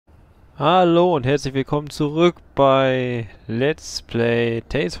Hallo und herzlich willkommen zurück bei Let's Play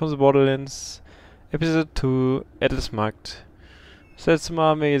Tales from the Borderlands Episode 2 Markt. Das letzte Mal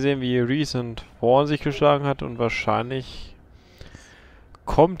haben wir gesehen, wie Reese und Vaughn sich geschlagen hat und wahrscheinlich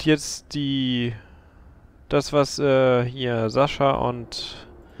kommt jetzt das, was hier Sascha und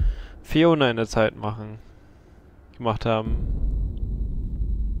Fiona in der Zeit gemacht haben.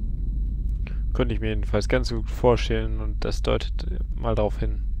 Könnte ich mir jedenfalls ganz gut vorstellen und das deutet mal darauf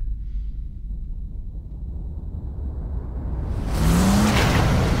hin.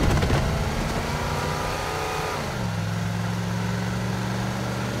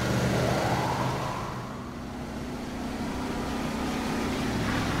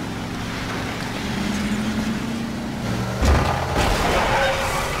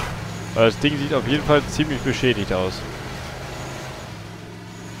 Aber das Ding sieht auf jeden Fall ziemlich beschädigt aus.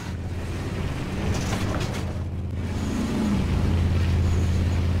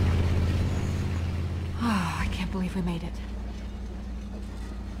 Oh, I can't believe we made it.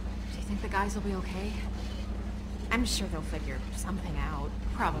 Do you think the guys will be okay? I'm sure they'll figure something out,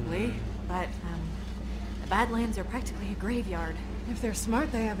 probably. But, the Badlands are practically a graveyard. If they're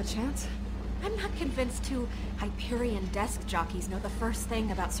smart, they have a chance. I'm not convinced two Hyperion desk jockeys know the first thing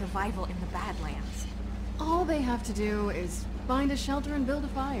about survival in the Badlands. All they have to do is find a shelter and build a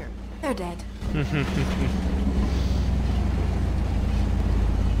fire. They're dead. With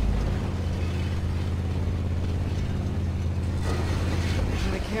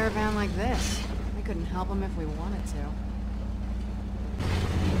a caravan like this, we couldn't help them if we wanted to.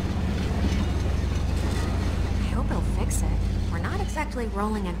 I hope he'll fix it. We're not exactly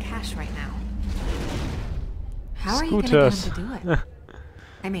rolling in cash right now. How are you gonna get him to do it?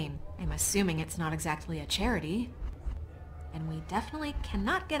 I mean, I'm assuming it's not exactly a charity. And we definitely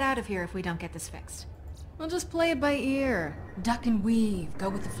cannot get out of here if we don't get this fixed. We'll just play it by ear. Duck and weave, go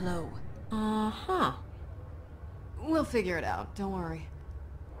with the flow. Uh-huh. We'll figure it out, don't worry.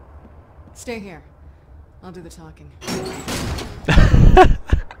 Stay here. I'll do the talking.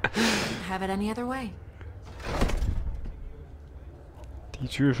 Have it any other way. Die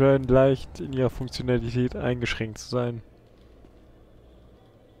Tür scheint leicht in ihrer Funktionalität eingeschränkt zu sein.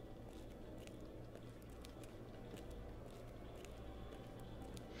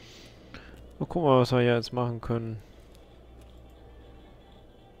 Mal gucken, was wir hier jetzt machen können.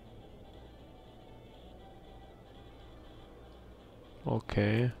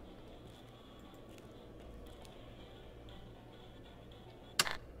 Okay.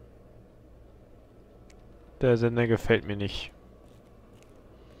 Der Sender gefällt mir nicht.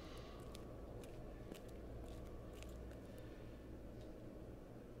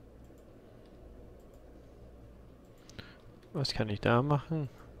 Was kann ich da machen?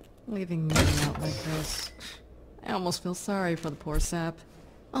 Leaving me out like this. I almost feel sorry for the poor sap.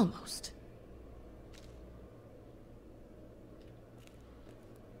 Almost.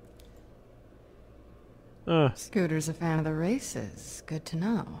 Scooter's a fan of the races. Good to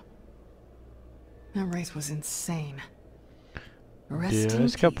know. That race was insane. Rest Der in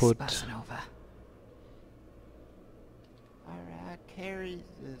ist peace, kaputt. Bassanova. Alright, carries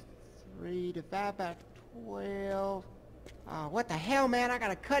the 3 to 5 by 12. What the hell, man? I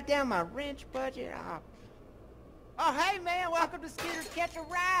gotta cut down my wrench budget. Oh, hey, man, welcome to Scooter's Catch a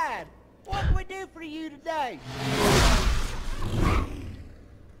Ride. What can we do for you today?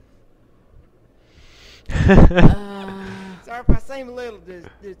 Sorry if I seem a little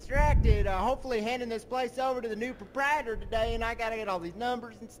distracted. Hopefully handing this place over to the new proprietor today, and I gotta get all these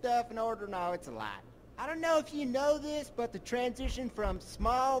numbers and stuff in order. No, it's a lot. I don't know if you know this, but the transition from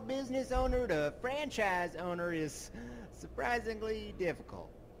small business owner to franchise owner is surprisingly difficult.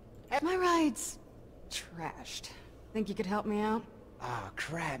 My ride's trashed. Think you could help me out? Oh,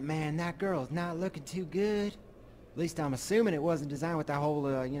 crap, man. That girl's not looking too good. At least I'm assuming it wasn't designed with that whole,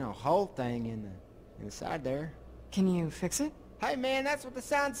 hole thing in the side there. Can you fix it? Hey, man, that's what the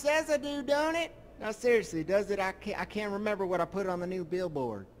sign says I do, don't it? No, seriously, does it? I can't remember what I put on the new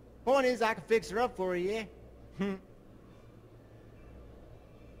billboard. Point is, I can fix her up for you, yeah?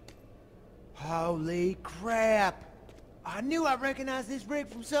 Holy crap! I knew I recognized this rig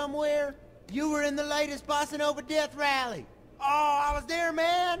from somewhere. You were in the latest Bassanova Death Rally. Oh, I was there,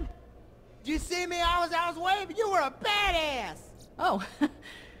 man. Did you see me? I was waving. You were a badass. Oh,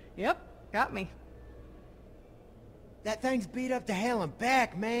 yep, got me. That thing's beat up to hell and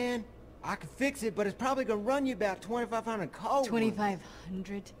back, man. I can fix it, but it's probably gonna run you about 2,500 cold.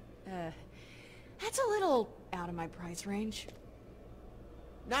 2,500? That's a little out of my price range.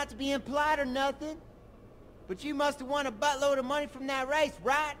 Not to be impolite or nothing, but you must have won a buttload of money from that race,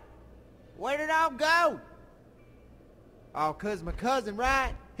 right? Where did it all go? Oh, 'cause my cousin,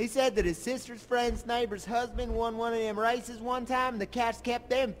 right? He said that his sister's friend's neighbor's husband won one of them races one time, and the cats kept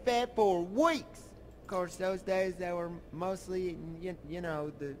them fed for weeks. Of course, those days they were mostly, you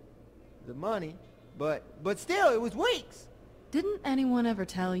know, the money, but still, it was weeks. Didn't anyone ever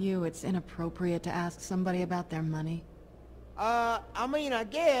tell you it's inappropriate to ask somebody about their money? I mean, I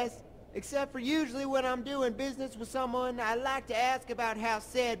guess, except for usually when I'm doing business with someone, I like to ask about how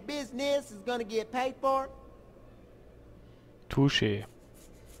said business is gonna get paid for. Touché.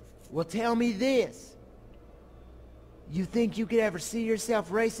 Well, tell me this. You think you could ever see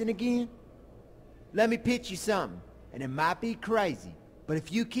yourself racing again? Let me pitch you something, and it might be crazy, but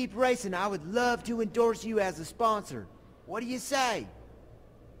if you keep racing, I would love to endorse you as a sponsor. What do you say?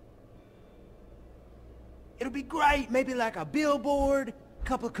 It'll be great, maybe like a billboard,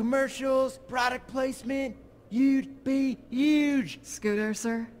 couple of commercials, product placement. You'd be huge. Scooter,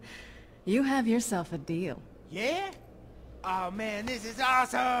 sir, you have yourself a deal. Yeah? Oh man, this is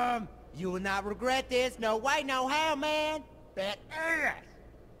awesome! You will not regret this. No way, no how, man. Bet ass.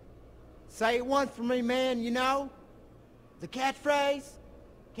 Say it once for me, man, you know? The catchphrase?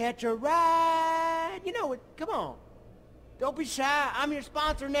 Catch a ride. You know it. Come on. Don't be shy. I'm your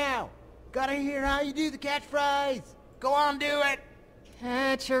sponsor now. Gotta hear how you do the catchphrase. Go on, do it.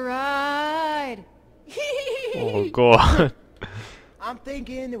 Catch a ride. Oh god. I'm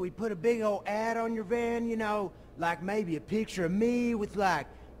thinking that we put a big old ad on your van, you know, like maybe a picture of me with like,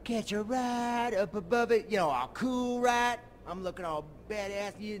 catch a ride up above it, you know, all cool, right? I'm looking all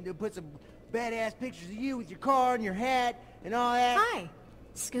badass, you to put some badass pictures of you with your car and your hat and all that. Hi,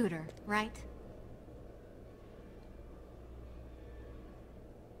 Scooter, right?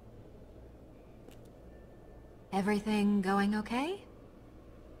 Everything going okay?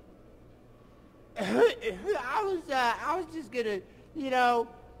 I was just gonna, you know,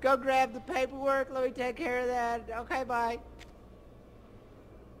 go grab the paperwork. Let me take care of that. Okay, bye.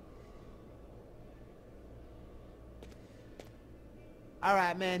 All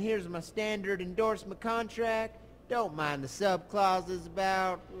right, man, here's my standard endorsement contract. Don't mind the sub-clauses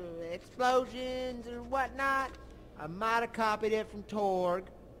about explosions or whatnot. I might have copied it from Torg.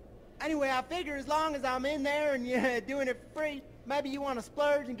 Anyway, I figure as long as I'm in there and you're doing it for free, maybe you want to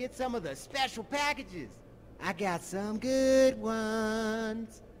splurge and get some of the special packages. I got some good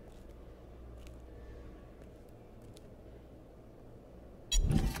ones.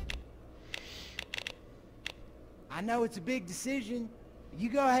 I know it's a big decision. You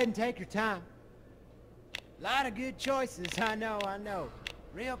go ahead and take your time. A lot of good choices, I know.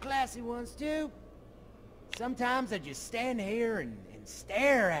 Real classy ones, too. Sometimes I just stand here and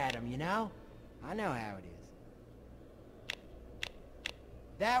stare at them, you know? I know how it is.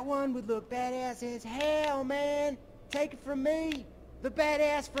 That one would look badass as hell, man. Take it from me. The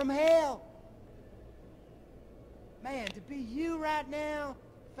badass from hell. Man, to be you right now,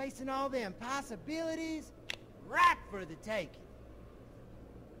 facing all them possibilities, right for the taking.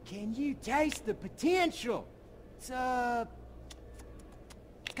 Can you taste the potential? It's kind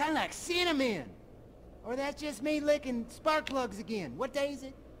of like cinnamon. Or that's just me licking spark plugs again. What day is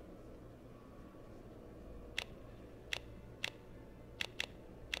it?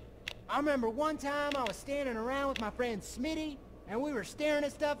 I remember one time I was standing around with my friend Smitty, and we were staring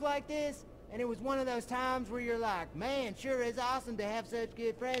at stuff like this, and it was one of those times where you're like, man, sure is awesome to have such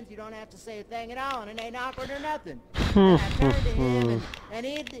good friends. You don't have to say a thing at all, and it ain't awkward or nothing. And I turned to him, and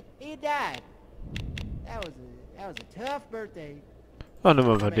he died. That was a tough birthday. Ah, nimm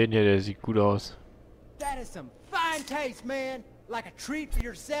mal den hier, der sieht gut aus. That is some fine taste, man. Like a treat for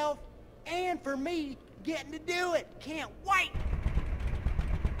yourself and for me getting to do it. Can't wait.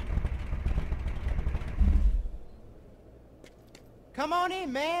 Come on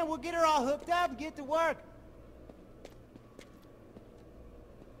in, man. We'll get her all hooked up and get to work.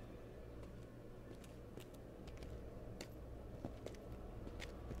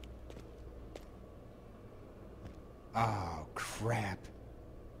 Oh, crap.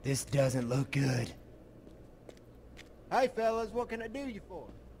 This doesn't look good. Hey, fellas, what can I do you for?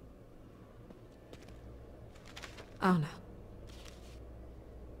 Oh no.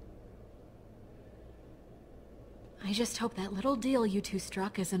 I just hope that little deal you two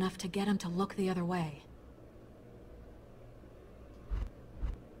struck is enough to get him to look the other way.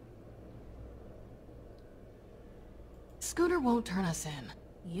 Scooter won't turn us in.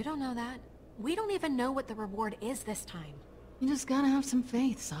 You don't know that. We don't even know what the reward is this time. You just gotta have some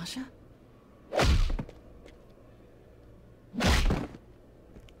faith, Sasha.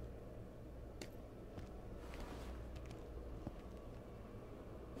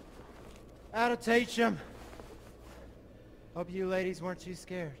 That'll teach them. Hope you ladies weren't too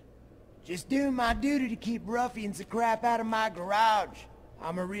scared. Just doing my duty to keep ruffians the crap out of my garage.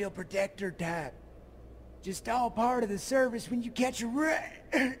 I'm a real protector type. Just all part of the service when you catch a rat.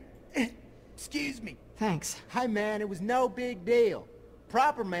 Excuse me. Thanks. Hey man, it was no big deal.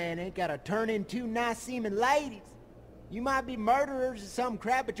 Proper man ain't gotta turn in two nice-seeming ladies. You might be murderers or some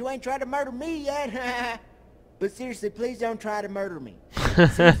crap, but you ain't tried to murder me yet. But seriously, please don't try to murder me.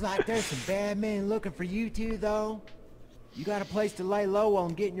 Seems like there's some bad men looking for you two, though. You got a place to lay low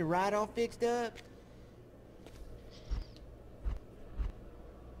on getting your ride all fixed up?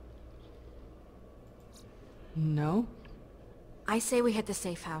 No? I say we hit the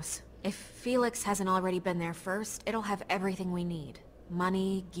safe house. If Felix hasn't already been there first, it'll have everything we need.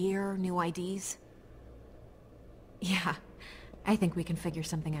 Money, gear, new IDs. Yeah, I think we can figure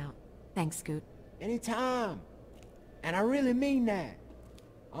something out. Thanks, Scoot. Anytime. And I really mean that.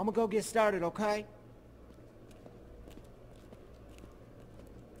 I'm gonna go get started, okay?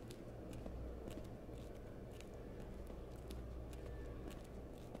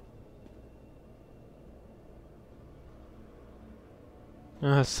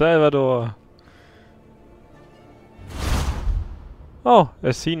 Salvador. Oh,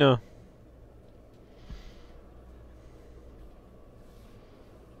 Essina.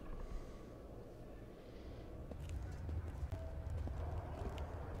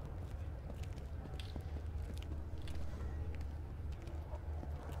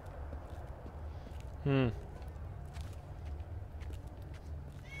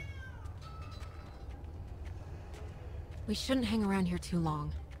 We shouldn't hang around here too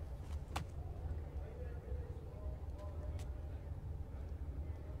long.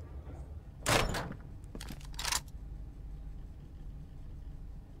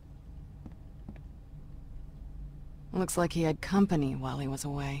 Looks like he had company while he was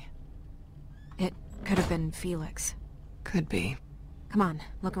away. It could have been Felix. Could be. Come on,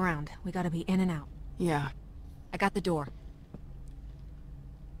 look around. We gotta be in and out. Yeah. I got the door.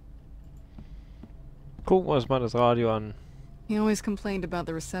 Gucken wir uns mal das Radio an. He always complained about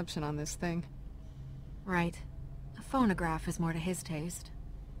the reception on this thing. Right. A phonograph is more to his taste.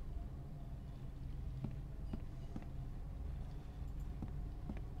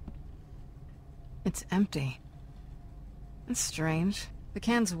 It's empty. That's strange. The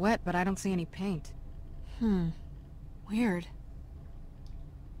can's wet, but I don't see any paint. Weird.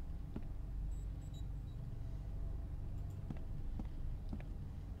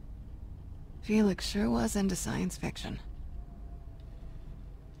 Felix sure was into science fiction.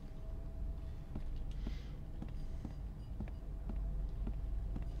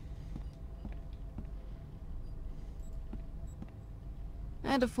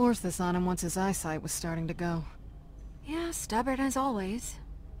 I had to force this on him once his eyesight was starting to go. Yeah, stubborn as always.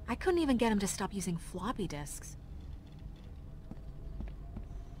 I couldn't even get him to stop using floppy disks.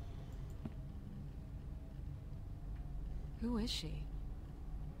 Who is she?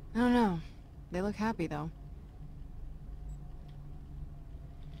 I don't know. They look happy, though.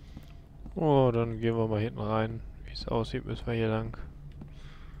 Oh, dann gehen wir mal hinten rein. Wie es aussieht, müssen wir hier lang.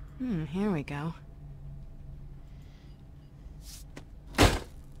 Here we go.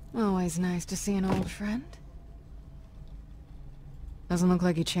 Always nice to see an old friend. Doesn't look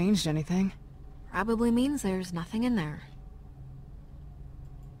like he changed anything. Probably means there's nothing in there.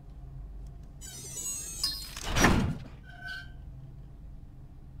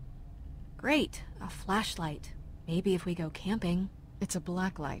 Great, a flashlight. Maybe if we go camping. It's a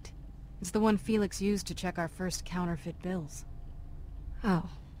black light. It's the one Felix used to check our first counterfeit bills. Oh,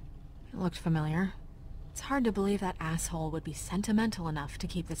 it looked familiar. It's hard to believe that asshole would be sentimental enough to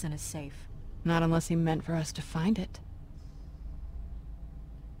keep this in his safe. Not unless he meant for us to find it.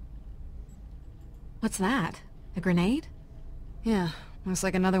 What's that? A grenade? Yeah, looks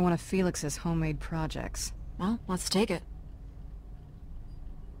like another one of Felix's homemade projects. Well, let's take it.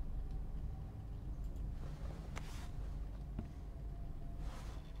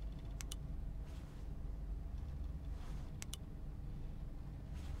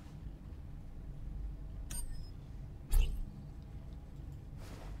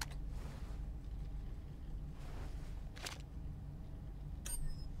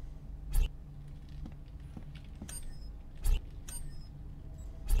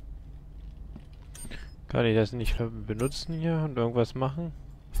 Kann ich das nicht benutzen hier und irgendwas machen?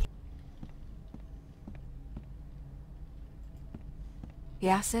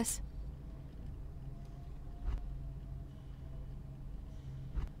 Yeah, sis?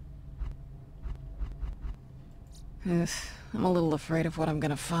 I'm a little afraid of what I'm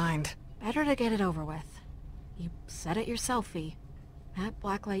gonna find. Better to get it over with. You said it yourself, Fee. That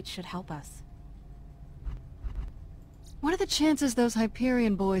blacklight should help us. What are the chances those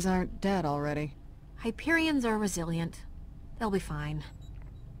Hyperion boys aren't dead already? Hyperions are resilient. They'll be fine.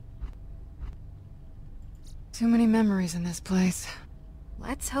 Too many memories in this place.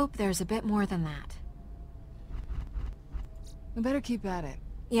 Let's hope there's a bit more than that. We better keep at it.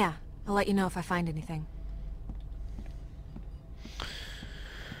 Yeah, I'll let you know if I find anything.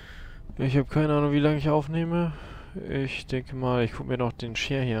 Ich habe keine Ahnung, wie lange ich aufnehme. Ich denke mal, ich gucke mir noch den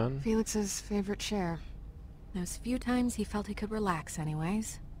Share hier an. Felix's favorite chair. Those few times he felt he could relax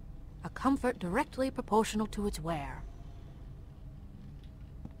anyways. A comfort directly proportional to its wear.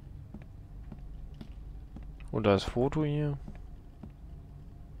 Und das Foto hier.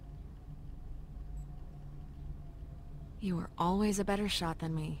 You were always a better shot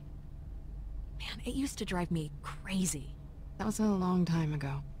than me. Man, it used to drive me crazy. That was a long time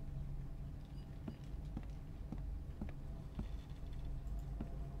ago.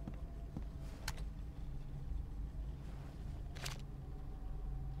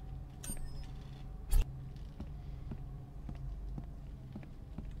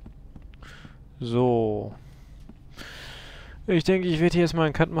 So. Ich denke, ich werde hier jetzt mal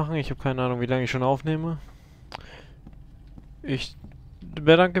einen Cut machen. Ich habe keine Ahnung, wie lange ich schon aufnehme. Ich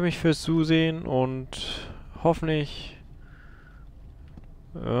bedanke mich fürs Zusehen und hoffentlich...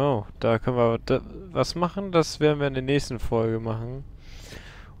 Oh, da können wir was machen. Das werden wir in der nächsten Folge machen.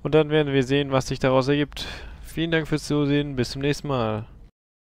 Und dann werden wir sehen, was sich daraus ergibt. Vielen Dank fürs Zusehen. Bis zum nächsten Mal.